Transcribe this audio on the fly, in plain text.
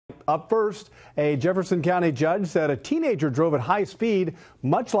Up first, a Jefferson County judge said a teenager drove at high speed,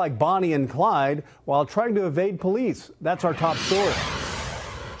 much like Bonnie and Clyde, while trying to evade police. That's our top story.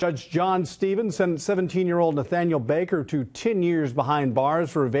 Judge John Stevens sentenced 17-year-old Nathaniel Baker to 10 years behind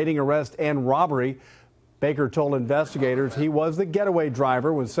bars for evading arrest and robbery. Baker told investigators he was the getaway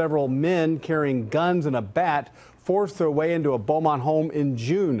driver when several men carrying guns and a bat forced their way into a Beaumont home in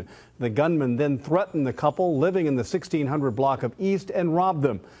June. The gunmen then threatened the couple living in the 1600 block of East and robbed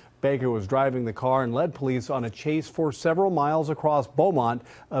them. Baker was driving the car and led police on a chase for several miles across Beaumont,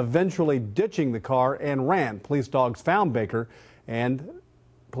 eventually ditching the car and ran. Police dogs found Baker and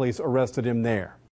police arrested him there.